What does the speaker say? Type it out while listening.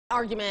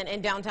Argument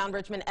in downtown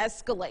Richmond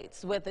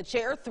escalates with a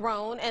chair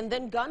thrown and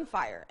then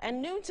gunfire. And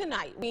noon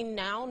tonight, we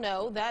now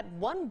know that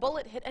one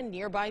bullet hit a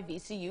nearby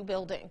VCU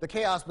building. The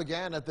chaos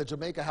began at the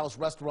Jamaica House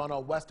restaurant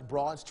on West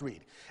Broad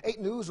Street. 8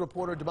 News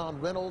reporter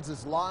Damon Reynolds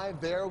is live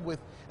there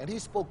and he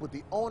spoke with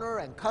the owner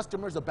and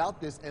customers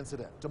about this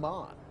incident.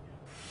 Damon.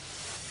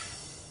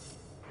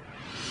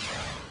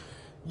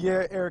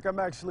 Yeah, Eric, I'm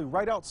actually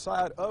right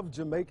outside of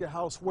Jamaica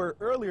House, where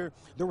earlier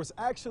there was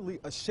actually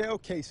a shell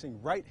casing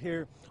right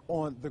here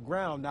on the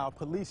ground. Now,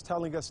 police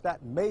telling us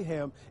that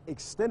mayhem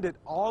extended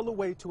all the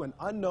way to an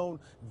unknown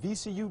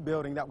VCU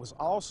building that was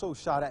also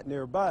shot at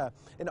nearby,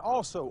 and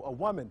also a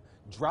woman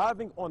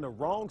driving on the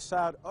wrong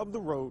side of the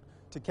road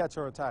to catch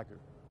her attacker.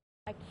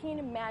 I can't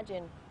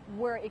imagine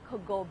where it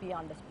could go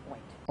beyond this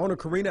point. Owner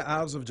Karina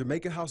Ives of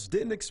Jamaica House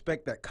didn't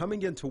expect that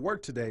coming into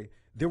work today,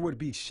 there would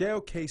be shell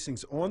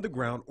casings on the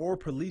ground or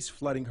police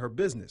flooding her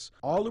business,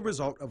 all the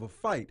result of a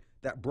fight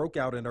that broke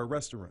out in her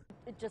restaurant.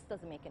 It just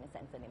doesn't make any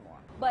sense anymore.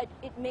 But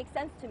it makes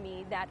sense to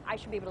me that I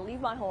should be able to leave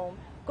my home,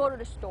 go to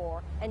the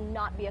store, and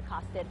not be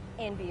accosted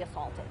and be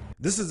assaulted.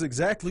 This is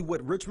exactly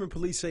what Richmond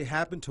police say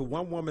happened to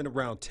one woman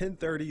around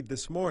 10:30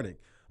 this morning.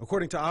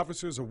 According to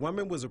officers, a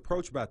woman was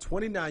approached by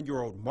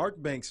 29-year-old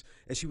Mark Banks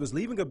as she was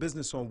leaving a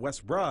business on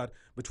West Broad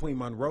between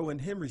Monroe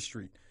and Henry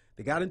Street.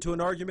 They got into an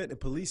argument and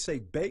police say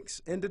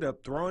Banks ended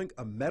up throwing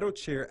a metal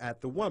chair at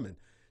the woman.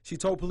 She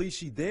told police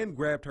she then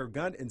grabbed her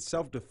gun in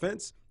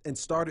self-defense and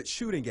started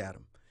shooting at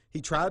him.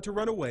 He tried to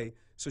run away,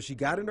 so she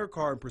got in her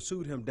car and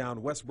pursued him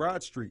down West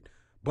Broad Street,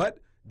 but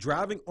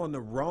driving on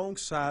the wrong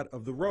side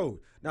of the road.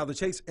 Now, the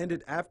chase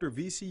ended after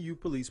VCU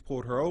police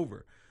pulled her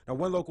over. Now,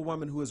 one local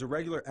woman who is a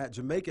regular at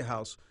Jamaica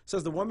House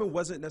says the woman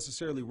wasn't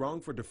necessarily wrong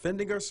for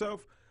defending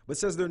herself, but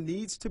says there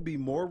needs to be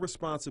more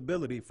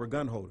responsibility for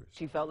gun holders.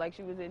 She felt like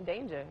she was in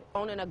danger.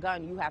 Owning a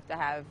gun, you have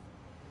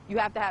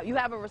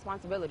a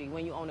responsibility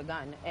when you own a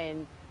gun.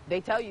 And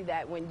they tell you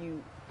that when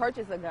you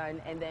purchase a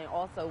gun, and then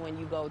also when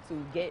you go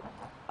to get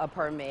a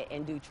permit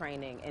and do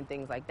training and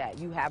things like that,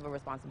 you have a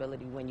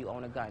responsibility when you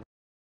own a gun.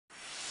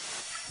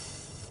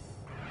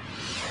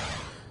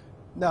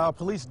 Now,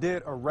 police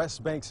did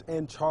arrest Banks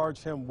and charge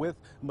him with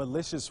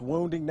malicious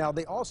wounding. Now,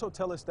 they also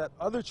tell us that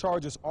other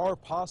charges are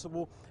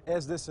possible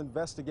as this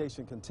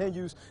investigation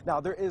continues. Now,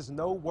 there is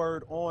no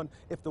word on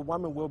if the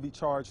woman will be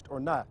charged or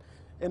not.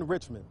 In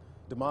Richmond,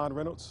 Damon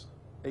Reynolds,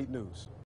 8 News.